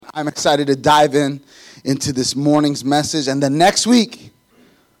I'm excited to dive into this morning's message. And then next week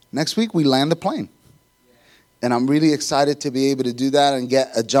we land the plane. And I'm really excited to be able to do that and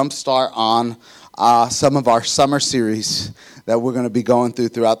get a jump start on some of our summer series that we're going to be going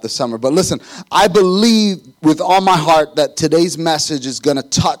throughout the summer. But listen, I believe with all my heart that today's message is going to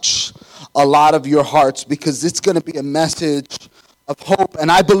touch a lot of your hearts, because it's going to be a message of hope.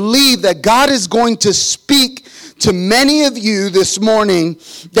 And I believe that God is going to speak to many of you this morning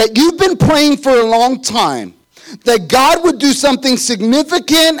that you've been praying for a long time, that God would do something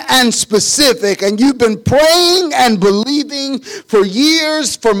significant and specific, and you've been praying and believing for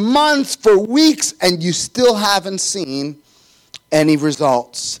years, for months, for weeks, and you still haven't seen any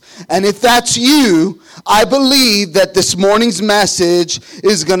results. And if that's you, I believe that this morning's message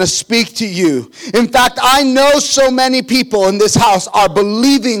is going to speak to you. In fact, I know so many people in this house are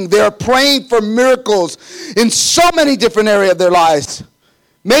believing, they're praying for miracles in so many different areas of their lives.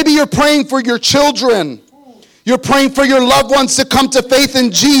 Maybe you're praying for your children. You're praying for your loved ones to come to faith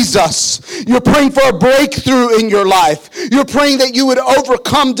in Jesus. You're praying for a breakthrough in your life. You're praying that you would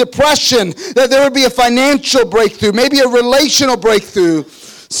overcome depression, that there would be a financial breakthrough, maybe a relational breakthrough.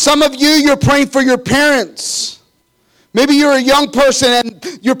 Some of you, you're praying for your parents. Maybe you're a young person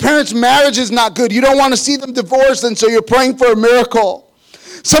and your parents' marriage is not good. You don't want to see them divorced, and so you're praying for a miracle.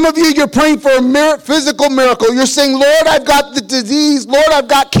 Some of you, you're praying for a physical miracle. You're saying, Lord, I've got the disease. Lord, I've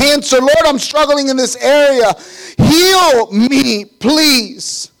got cancer. Lord, I'm struggling in this area. Heal me,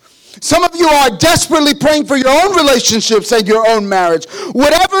 please. Some of you are desperately praying for your own relationships and your own marriage.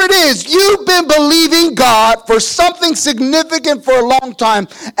 Whatever it is, you've been believing God for something significant for a long time,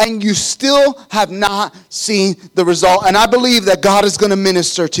 and you still have not seen the result. And I believe that God is going to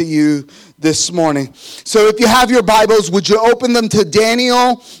minister to you this morning. So if you have your Bibles, would you open them to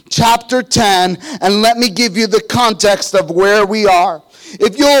Daniel chapter 10, and let me give you the context of where we are.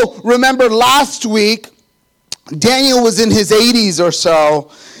 If you'll remember last week, Daniel was in his 80s or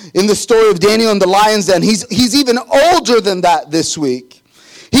so in the story of Daniel and the lion's den. He's even older than that this week.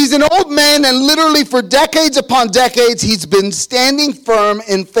 He's an old man, and literally for decades upon decades, he's been standing firm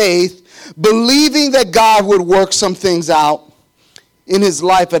in faith, believing that God would work some things out in his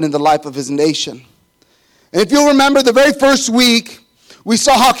life and in the life of his nation. And if you'll remember, the very first week, we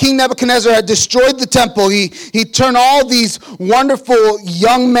saw how King Nebuchadnezzar had destroyed the temple. He turned all these wonderful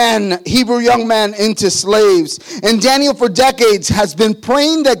young men, Hebrew young men, into slaves. And Daniel, for decades, has been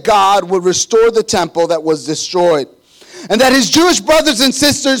praying that God would restore the temple that was destroyed, and that his Jewish brothers and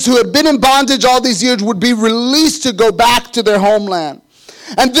sisters who had been in bondage all these years would be released to go back to their homeland.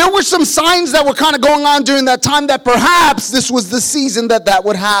 And there were some signs that were kind of going on during that time that perhaps this was the season that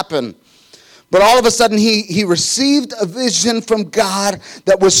would happen. But all of a sudden, he received a vision from God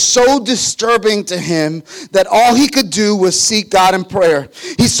that was so disturbing to him that all he could do was seek God in prayer.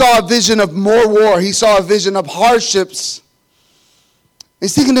 He saw a vision of more war. He saw a vision of hardships.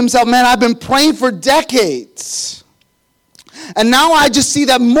 He's thinking to himself, man, I've been praying for decades, and now I just see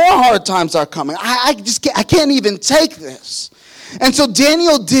that more hard times are coming. I can't even take this. And so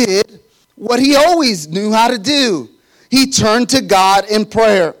Daniel did what he always knew how to do. He turned to God in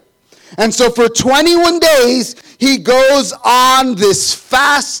prayer. And so for 21 days, he goes on this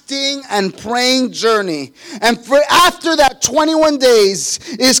fasting and praying journey. And after that 21 days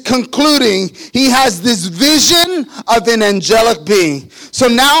is concluding, he has this vision of an angelic being. So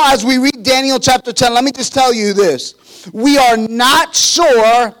now as we read Daniel chapter 10, let me just tell you this. We are not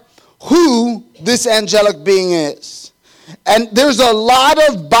sure who this angelic being is. And there's a lot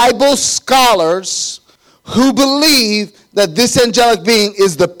of Bible scholars who believe that this angelic being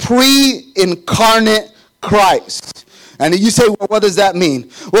is the pre-incarnate Christ. And you say, well, what does that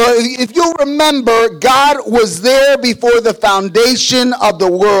mean? Well, if you remember, God was there before the foundation of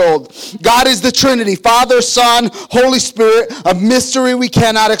the world. God is the Trinity, Father, Son, Holy Spirit, a mystery we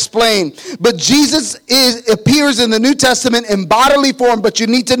cannot explain. But Jesus appears in the New Testament in bodily form, but you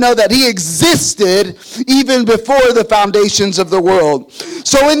need to know that he existed even before the foundations of the world.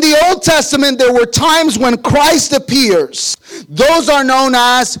 So in the Old Testament, there were times when Christ appears. Those are known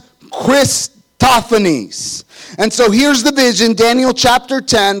as Christophanies. And so here's the vision. Daniel chapter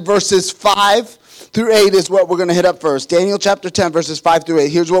 10, verses 5 through 8 is what we're going to hit up first. Daniel chapter 10, verses 5 through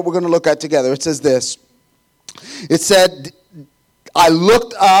 8. Here's what we're going to look at together. It says this. It said, I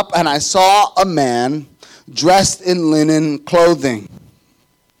looked up and I saw a man dressed in linen clothing,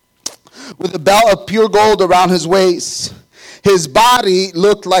 with a belt of pure gold around his waist. His body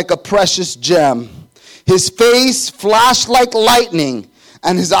looked like a precious gem. His face flashed like lightning,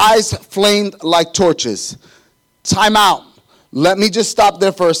 and his eyes flamed like torches. Time out. Let me just stop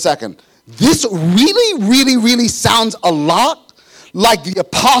there for a second. This really sounds a lot like the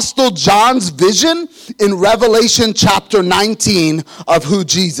Apostle John's vision in Revelation chapter 19 of who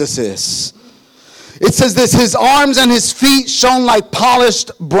Jesus is. It says this, his arms and his feet shone like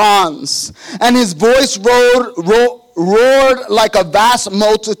polished bronze, and his voice roared like a vast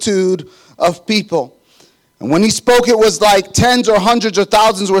multitude of people. And when he spoke, it was like tens or hundreds or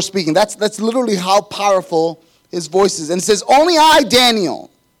thousands were speaking. That's literally how powerful his voice is. And it says, only I, Daniel,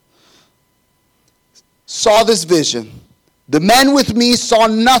 saw this vision. The men with me saw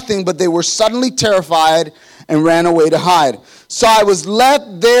nothing, but they were suddenly terrified and ran away to hide. So I was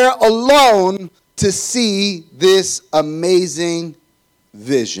left there alone to see this amazing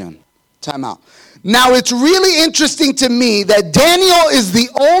vision. Time out. Now, it's really interesting to me that Daniel is the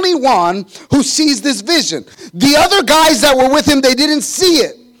only one who sees this vision. The other guys that were with him, they didn't see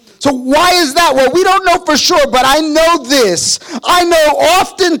it. So why is that? Well, we don't know for sure, but I know this. I know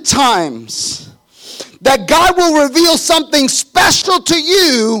oftentimes that God will reveal something special to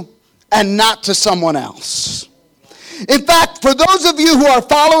you and not to someone else. In fact, for those of you who are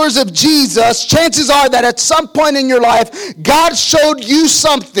followers of Jesus, chances are that at some point in your life, God showed you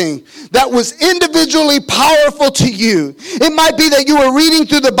something that was individually powerful to you. It might be that you were reading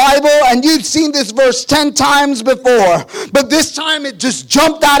through the Bible and you'd seen this verse 10 times before, but this time it just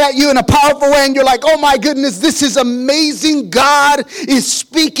jumped out at you in a powerful way and you're like, oh my goodness, this is amazing. God is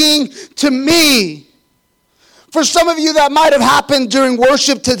speaking to me. For some of you, that might have happened during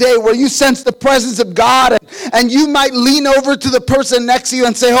worship today where you sense the presence of God and you might lean over to the person next to you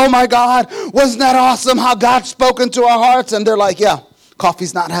and say, oh my God, wasn't that awesome how God spoke into our hearts? And they're like, yeah,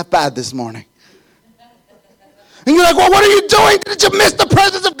 coffee's not half bad this morning. And you're like, well, what are you doing? Did you miss the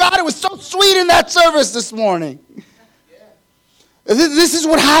presence of God? It was so sweet in that service this morning. This is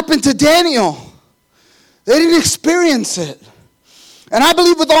what happened to Daniel. They didn't experience it. And I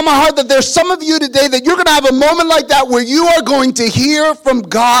believe with all my heart that there's some of you today that you're going to have a moment like that where you are going to hear from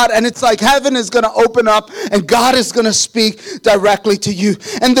God and it's like heaven is going to open up and God is going to speak directly to you.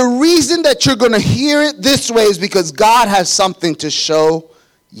 And the reason that you're going to hear it this way is because God has something to show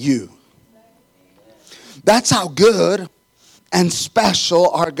you. That's how good and special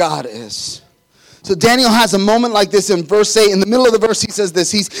our God is. So Daniel has a moment like this in verse 8. In the middle of the verse, he says this.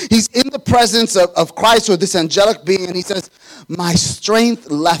 He's in the presence of Christ or this angelic being, and he says, my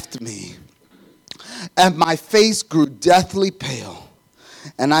strength left me, and my face grew deathly pale,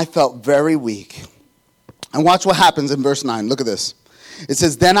 and I felt very weak. And watch what happens in verse 9. Look at this. It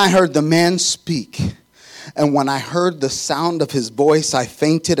says, then I heard the man speak, and when I heard the sound of his voice, I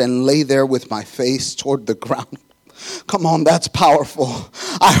fainted and lay there with my face toward the ground. Come on, that's powerful.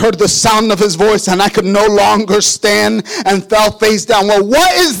 I heard the sound of his voice and I could no longer stand and fell face down. Well,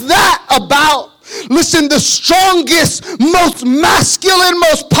 what is that about? Listen, the strongest, most masculine,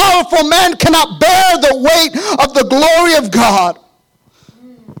 most powerful man cannot bear the weight of the glory of God.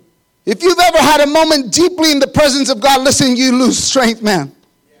 If you've ever had a moment deeply in the presence of God, listen, you lose strength, man.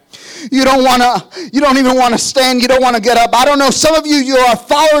 You don't even want to stand. You don't want to get up. I don't know. Some of you are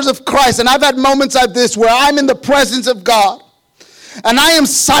followers of Christ. And I've had moments like this where I'm in the presence of God. And I am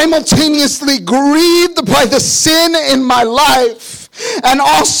simultaneously grieved by the sin in my life. And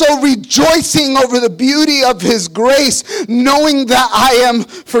also rejoicing over the beauty of his grace. Knowing that I am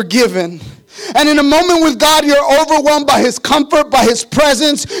forgiven. And in a moment with God, you're overwhelmed by his comfort, by his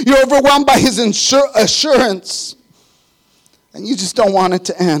presence. You're overwhelmed by his assurance. And you just don't want it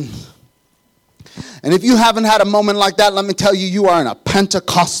to end. And if you haven't had a moment like that, let me tell you, you are in a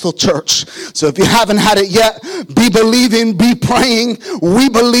Pentecostal church. So if you haven't had it yet, be believing, be praying. We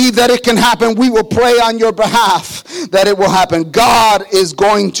believe that it can happen. We will pray on your behalf that it will happen. God is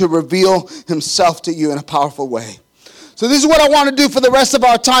going to reveal himself to you in a powerful way. So this is what I want to do for the rest of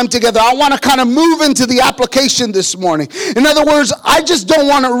our time together. I want to kind of move into the application this morning. In other words, I just don't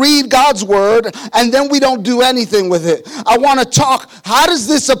want to read God's word and then we don't do anything with it. I want to talk, how does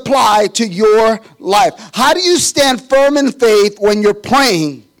this apply to your life? How do you stand firm in faith when you're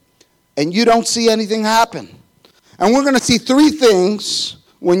praying and you don't see anything happen? And we're going to see three things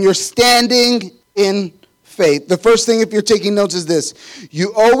when you're standing in faith. The first thing, if you're taking notes, is this.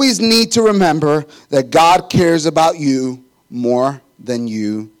 You always need to remember that God cares about you more than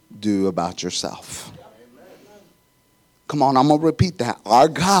you do about yourself. Come on, I'm going to repeat that. Our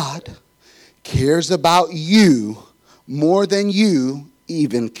God cares about you more than you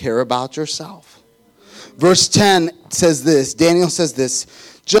even care about yourself. Verse 10 says this. Daniel says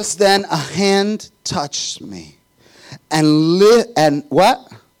this. Just then a hand touched me. And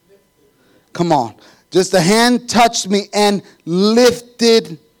what? Come on. Just a hand touched me and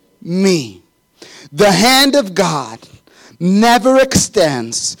lifted me. The hand of God never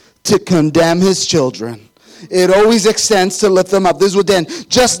extends to condemn his children. It always extends to lift them up. This is what then.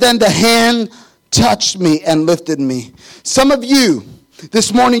 Just then the hand touched me and lifted me. Some of you,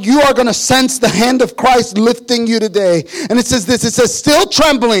 this morning, you are going to sense the hand of Christ lifting you today. And it says this. It says, still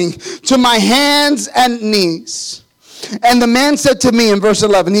trembling to my hands and knees. And the man said to me in verse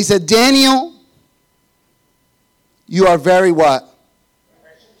 11, he said, Daniel, you are very what?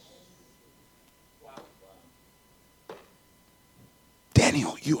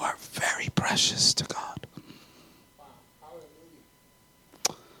 Daniel, you are very precious to God.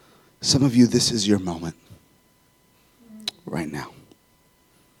 Some of you, this is your moment right now.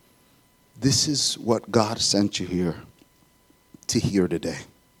 This is what God sent you here to hear today.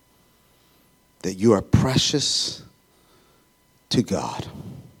 That you are precious to God.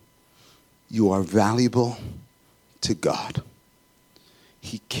 You are valuable to God.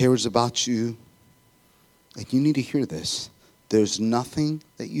 He cares about you. And you need to hear this. There's nothing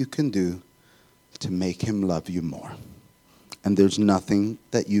that you can do to make him love you more. And there's nothing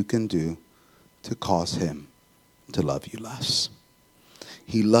that you can do to cause him to love you less.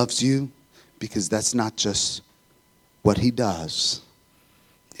 He loves you because that's not just what he does.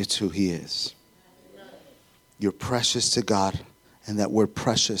 It's who he is. You're precious to God. And that word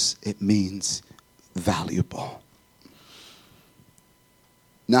precious, it means valuable.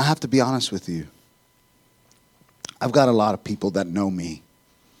 Now I have to be honest with you. I've got a lot of people that know me.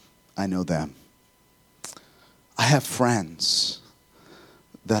 I know them. I have friends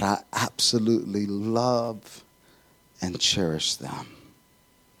that I absolutely love and cherish them.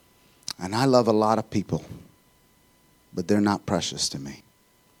 And I love a lot of people, but they're not precious to me.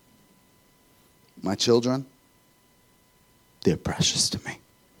 My children, they're precious to me.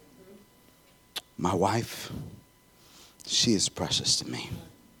 My wife, she is precious to me.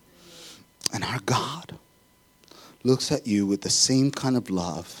 And our God looks at you with the same kind of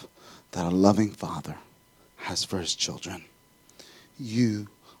love that a loving father has for his children. You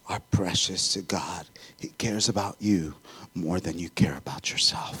are precious to God. He cares about you more than you care about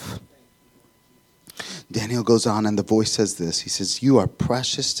yourself. Daniel goes on and the voice says this. He says, you are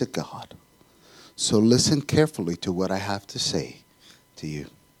precious to God. So listen carefully to what I have to say to you.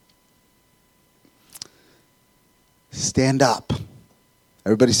 Stand up.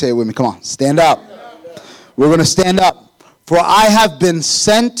 Everybody say it with me. Come on, stand up. We're going to stand up. For I have been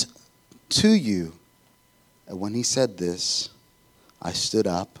sent to you. And when he said this, I stood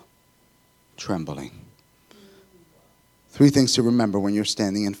up, trembling. 3 things to remember when you're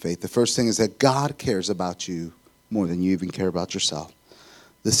standing in faith. The first thing is that God cares about you more than you even care about yourself.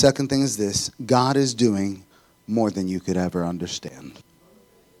 The second thing is this. God is doing more than you could ever understand.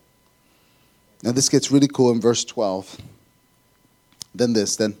 Now this gets really cool in verse 12. Then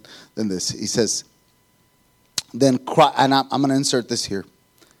this. He says, then cry, and I'm going to insert this here.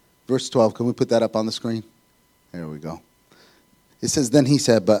 Verse 12, can we put that up on the screen? There we go. It says, then he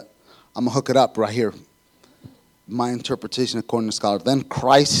said, but I'm going to hook it up right here. My interpretation according to scholars. Then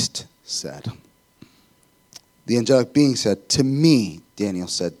Christ said, the angelic being said, to me, Daniel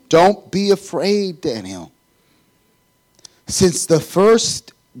said, don't be afraid, Daniel. Since the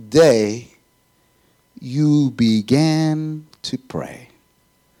first day you began to pray.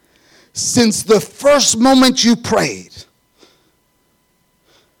 Since the first moment you prayed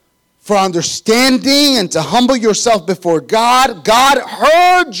for understanding and to humble yourself before God, God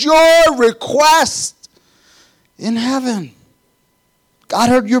heard your request in heaven. God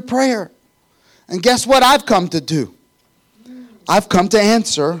heard your prayer. And guess what I've come to do? I've come to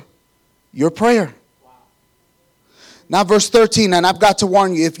answer your prayer. Now verse 13, and I've got to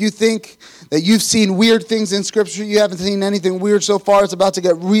warn you, if you think that you've seen weird things in Scripture, you haven't seen anything weird so far, it's about to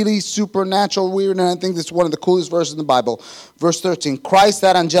get really supernatural weird, and I think this is one of the coolest verses in the Bible. Verse 13, Christ,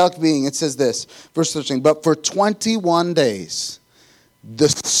 that angelic being, it says this, verse 13, but for 21 days, the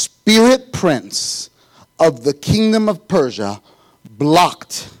spirit prince of the kingdom of Persia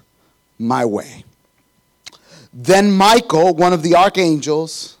blocked my way. Then Michael, one of the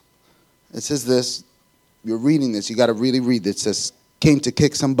archangels, it says this, you're reading this, you got to really read this. It says, came to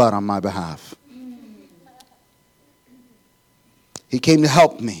kick some butt on my behalf. He came to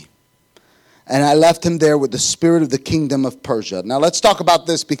help me. And I left him there with the spirit of the kingdom of Persia. Now let's talk about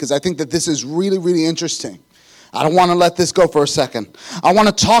this because I think that this is really, really interesting. I don't want to let this go for a second. I want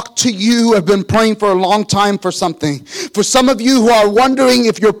to talk to you who have been praying for a long time for something. For some of you who are wondering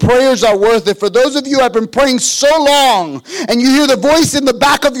if your prayers are worth it. For those of you who have been praying so long and you hear the voice in the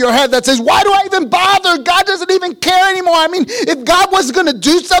back of your head that says, why do I even bother? God doesn't even care anymore. I mean, if God was going to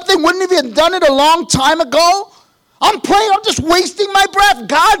do something, wouldn't he have done it a long time ago? I'm praying, I'm just wasting my breath.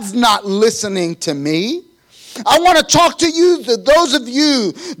 God's not listening to me. I want to talk to you, to those of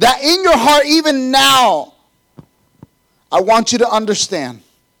you that in your heart even now I want you to understand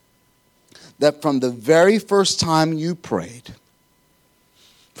that from the very first time you prayed,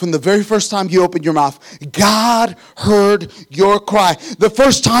 from the very first time you opened your mouth, God heard your cry. The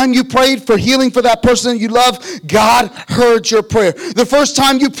first time you prayed for healing for that person you love, God heard your prayer. The first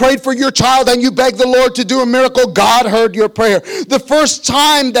time you prayed for your child and you begged the Lord to do a miracle, God heard your prayer. The first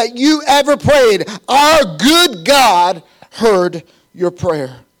time that you ever prayed, our good God heard your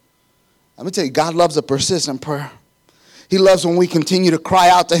prayer. Let me tell you, God loves a persistent prayer. He loves when we continue to cry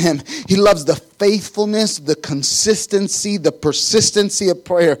out to him. He loves the faithfulness, the consistency, the persistency of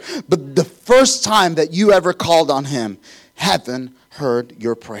prayer. But the first time that you ever called on him, heaven heard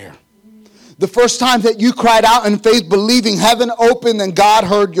your prayer. The first time that you cried out in faith, believing, heaven opened and God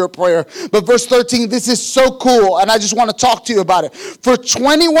heard your prayer. But verse 13, this is so cool, and I just want to talk to you about it. For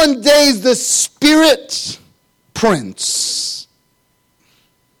 21 days, the Spirit Prince.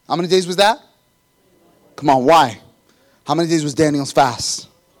 How many days was that? Come on, why? How many days was Daniel's fast?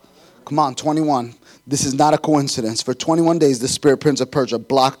 Come on, 21. This is not a coincidence. For 21 days, the Spirit Prince of Persia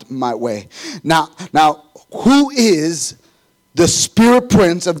blocked my way. Now, who is the Spirit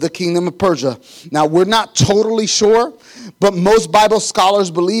Prince of the kingdom of Persia? Now, we're not totally sure, but most Bible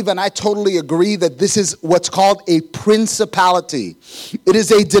scholars believe, and I totally agree, that this is what's called a principality. It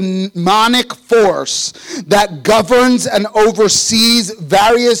is a demonic force that governs and oversees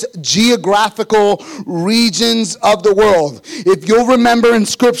various geographical regions of the world. If you'll remember in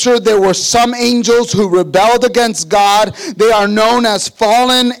Scripture, there were some angels who rebelled against God. They are known as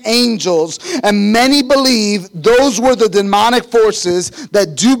fallen angels, and many believe those were the demonic forces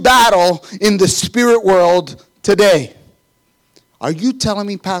that do battle in the spirit world today. Are you telling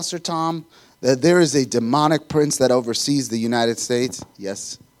me, Pastor Tom, that there is a demonic prince that oversees the United States?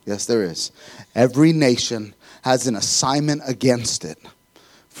 Yes, there is. Every nation has an assignment against it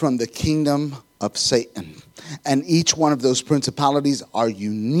from the kingdom of Satan. And each one of those principalities are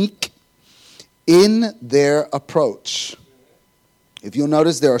unique in their approach. If you'll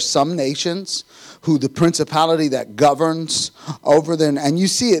notice, there are some nations who the principality that governs over them, and you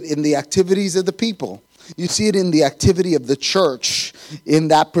see it in the activities of the people. You see it in the activity of the church in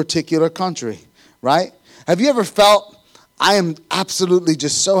that particular country, right? Have you ever felt, I am absolutely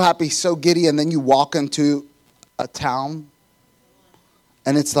just so happy, so giddy, and then you walk into a town,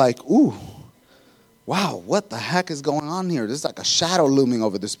 and it's like, ooh, wow, what the heck is going on here? There's like a shadow looming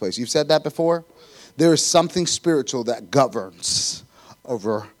over this place. You've said that before? There is something spiritual that governs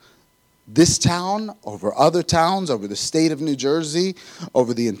over this town, over other towns, over the state of New Jersey,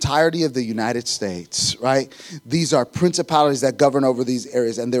 over the entirety of the United States, right? These are principalities that govern over these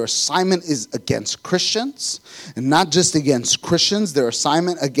areas, and their assignment is against Christians, and not just against Christians, their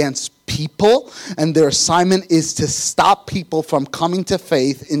assignment against people, and their assignment is to stop people from coming to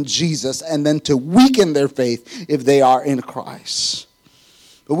faith in Jesus and then to weaken their faith if they are in Christ.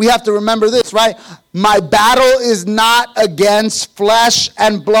 But we have to remember this, right? My battle is not against flesh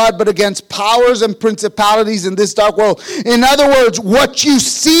and blood, but against powers and principalities in this dark world. In other words, what you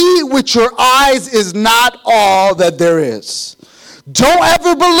see with your eyes is not all that there is. Don't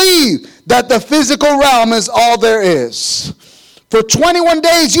ever believe that the physical realm is all there is. For 21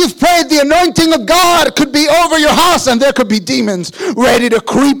 days, you've prayed the anointing of God could be over your house, and there could be demons ready to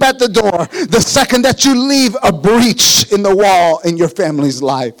creep at the door the second that you leave a breach in the wall in your family's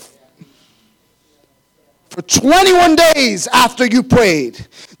life. For 21 days after you prayed,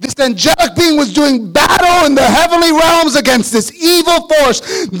 this angelic being was doing battle in the heavenly realms against this evil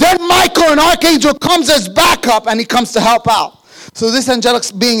force. Then Michael, an archangel, comes as backup, and he comes to help out. So this angelic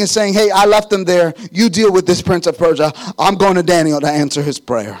being is saying, hey, I left him there. You deal with this prince of Persia. I'm going to Daniel to answer his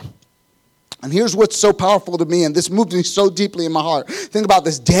prayer. And here's what's so powerful to me, and this moved me so deeply in my heart. Think about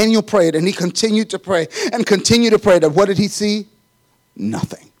this. Daniel prayed, and he continued to pray and continued to pray. And what did he see?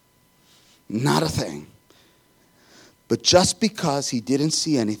 Nothing. Not a thing. But just because he didn't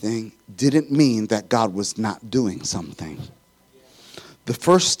see anything didn't mean that God was not doing something. The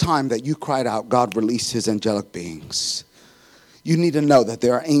first time that you cried out, God released his angelic beings. You need to know that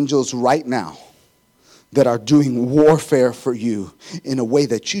there are angels right now that are doing warfare for you in a way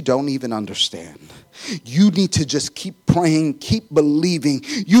that you don't even understand. You need to just keep praying, keep believing.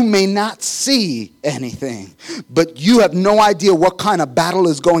 You may not see anything, but you have no idea what kind of battle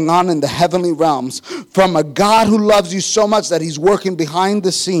is going on in the heavenly realms from a God who loves you so much that he's working behind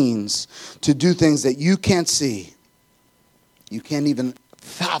the scenes to do things that you can't see. You can't even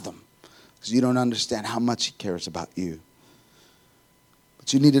fathom because you don't understand how much he cares about you.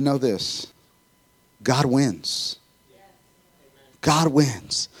 But you need to know this. God wins. God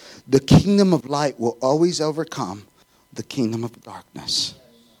wins. The kingdom of light will always overcome the kingdom of darkness.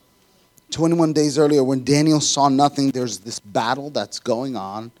 21 days earlier, when Daniel saw nothing, there's this battle that's going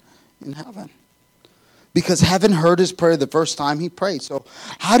on in heaven. Because heaven heard his prayer the first time he prayed. So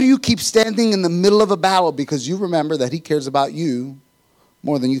how do you keep standing in the middle of a battle? Because you remember that he cares about you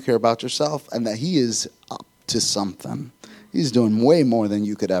more than you care about yourself, and that he is up to something. He's doing way more than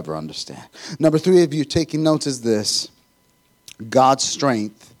you could ever understand. Number 3, if you're taking notes, is this: God's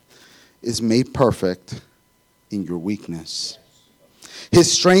strength is made perfect in your weakness.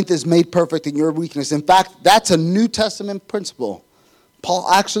 His strength is made perfect in your weakness. In fact, that's a New Testament principle. Paul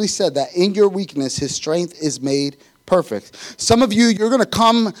actually said that in your weakness, his strength is made perfect. Some of you, you're going to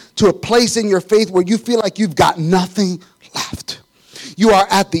come to a place in your faith where you feel like you've got nothing left. You are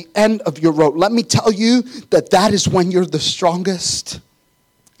at the end of your rope. Let me tell you that is when you're the strongest.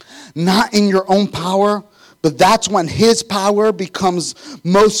 Not in your own power, but that's when his power becomes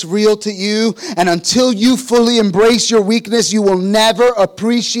most real to you. And until you fully embrace your weakness, you will never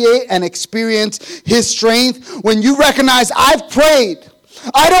appreciate and experience his strength. When you recognize, I've prayed,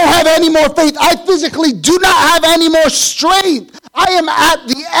 I don't have any more faith, I physically do not have any more strength, I am at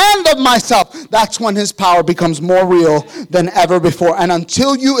the end of myself, that's when his power becomes more real than ever before. And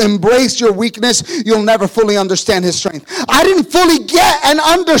until you embrace your weakness, you'll never fully understand his strength. I didn't fully get and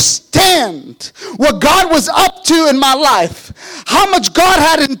understand what God was up to in my life, how much God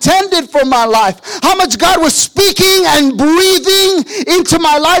had intended for my life, how much God was speaking and breathing into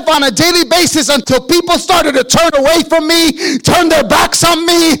my life on a daily basis, until people started to turn away from me, turn their backs on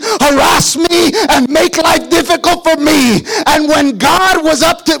me, harass me, and make life difficult for me. And when God was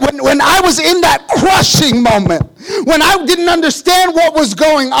up to, when I was in that crushing moment, when I didn't understand what was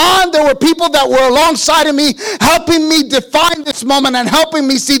going on, there were people that were alongside of me, helping me define this moment and helping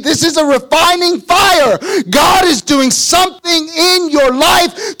me see this is a refining fire. God is doing something in your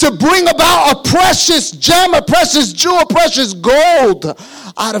life to bring about a precious gem, a precious jewel, a precious gold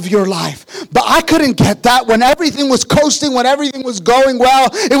out of your life. But I couldn't get that when everything was coasting, when everything was going well.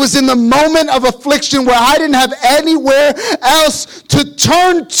 It was in the moment of affliction where I didn't have anywhere else to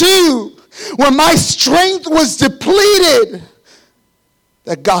turn to, when my strength was depleted,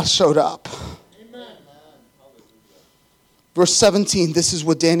 that God showed up. Amen. Verse 17, this is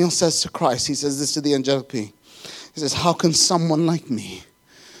what Daniel says to Christ. He says this to the angelic being. He says, how can someone like me,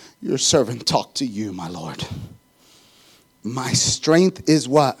 your servant, talk to you, my Lord? My strength is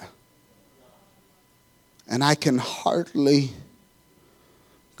what? And I can hardly,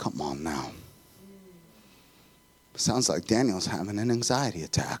 come on now. Sounds like Daniel's having an anxiety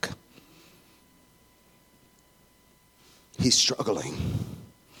attack. He's struggling.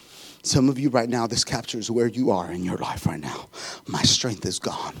 Some of you right now, this captures where you are in your life right now. My strength is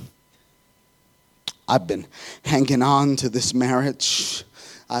gone. I've been hanging on to this marriage.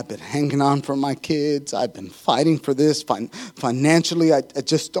 I've been hanging on for my kids. I've been fighting for this. Financially, I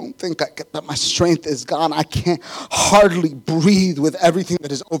just don't think that my strength is gone. I can't hardly breathe with everything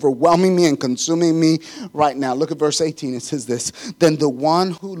that is overwhelming me and consuming me right now. Look at verse 18. It says this. Then the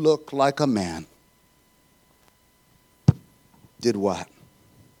one who looked like a man did what?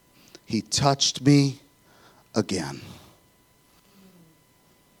 He touched me again.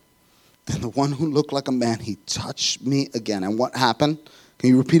 Then the one who looked like a man, he touched me again. And what happened? Can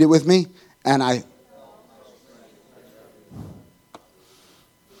you repeat it with me? And I...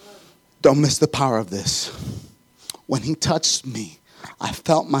 Don't miss the power of this. When he touched me, I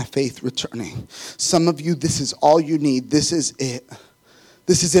felt my faith returning. Some of you, this is all you need. This is it.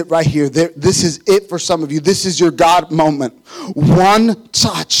 This is it right here. This is it for some of you. This is your God moment. One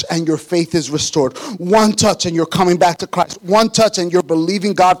touch and your faith is restored. One touch and you're coming back to Christ. One touch and you're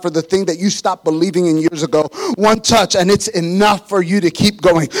believing God for the thing that you stopped believing in years ago. One touch and it's enough for you to keep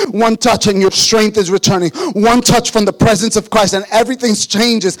going. One touch and your strength is returning. One touch from the presence of Christ and everything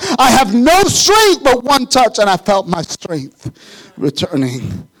changes. I have no strength, but one touch and I felt my strength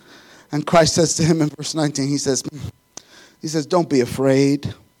returning. And Christ says to him in verse 19, he says, don't be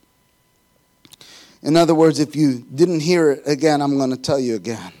afraid. In other words, if you didn't hear it again, I'm going to tell you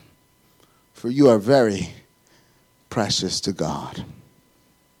again. For you are very precious to God.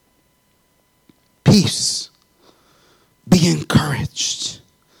 Peace. Be encouraged.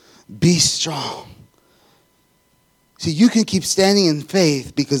 Be strong. See, you can keep standing in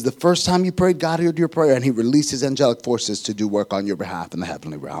faith because the first time you prayed, God heard your prayer and he released his angelic forces to do work on your behalf in the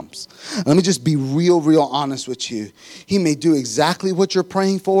heavenly realms. Let me just be real honest with you. He may do exactly what you're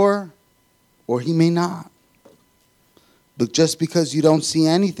praying for, or he may not. But just because you don't see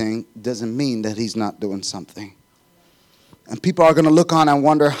anything doesn't mean that he's not doing something. And people are going to look on and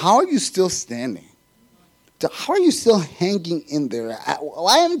wonder, how are you still standing? How are you still hanging in there?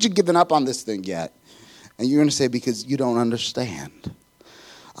 Why haven't you given up on this thing yet? And you're going to say, because you don't understand.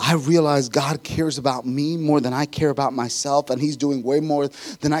 I realize God cares about me more than I care about myself, and he's doing way more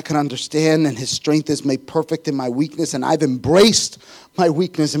than I can understand, and his strength is made perfect in my weakness, and I've embraced my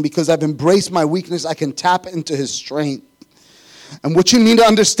weakness, and because I've embraced my weakness, I can tap into his strength. And what you need to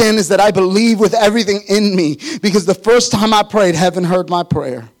understand is that I believe with everything in me, because the first time I prayed, heaven heard my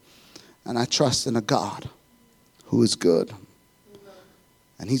prayer, and I trust in a God who is good,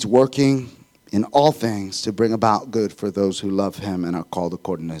 and he's working in all things to bring about good for those who love him and are called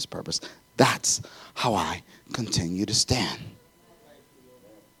according to his purpose. That's how I continue to stand.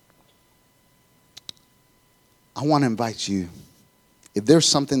 I want to invite you, if there's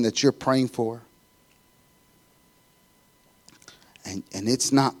something that you're praying for, and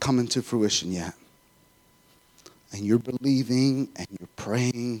it's not coming to fruition yet, and you're believing and you're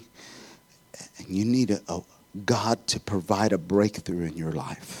praying, and you need a God to provide a breakthrough in your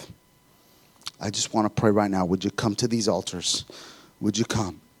life, I just want to pray right now. Would you come to these altars? Would you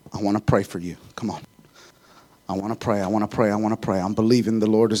come? I want to pray for you. Come on. I want to pray. I want to pray. I want to pray. I'm believing the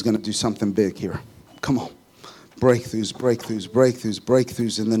Lord is going to do something big here. Come on. Breakthroughs, breakthroughs, breakthroughs,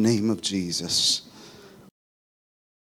 breakthroughs in the name of Jesus.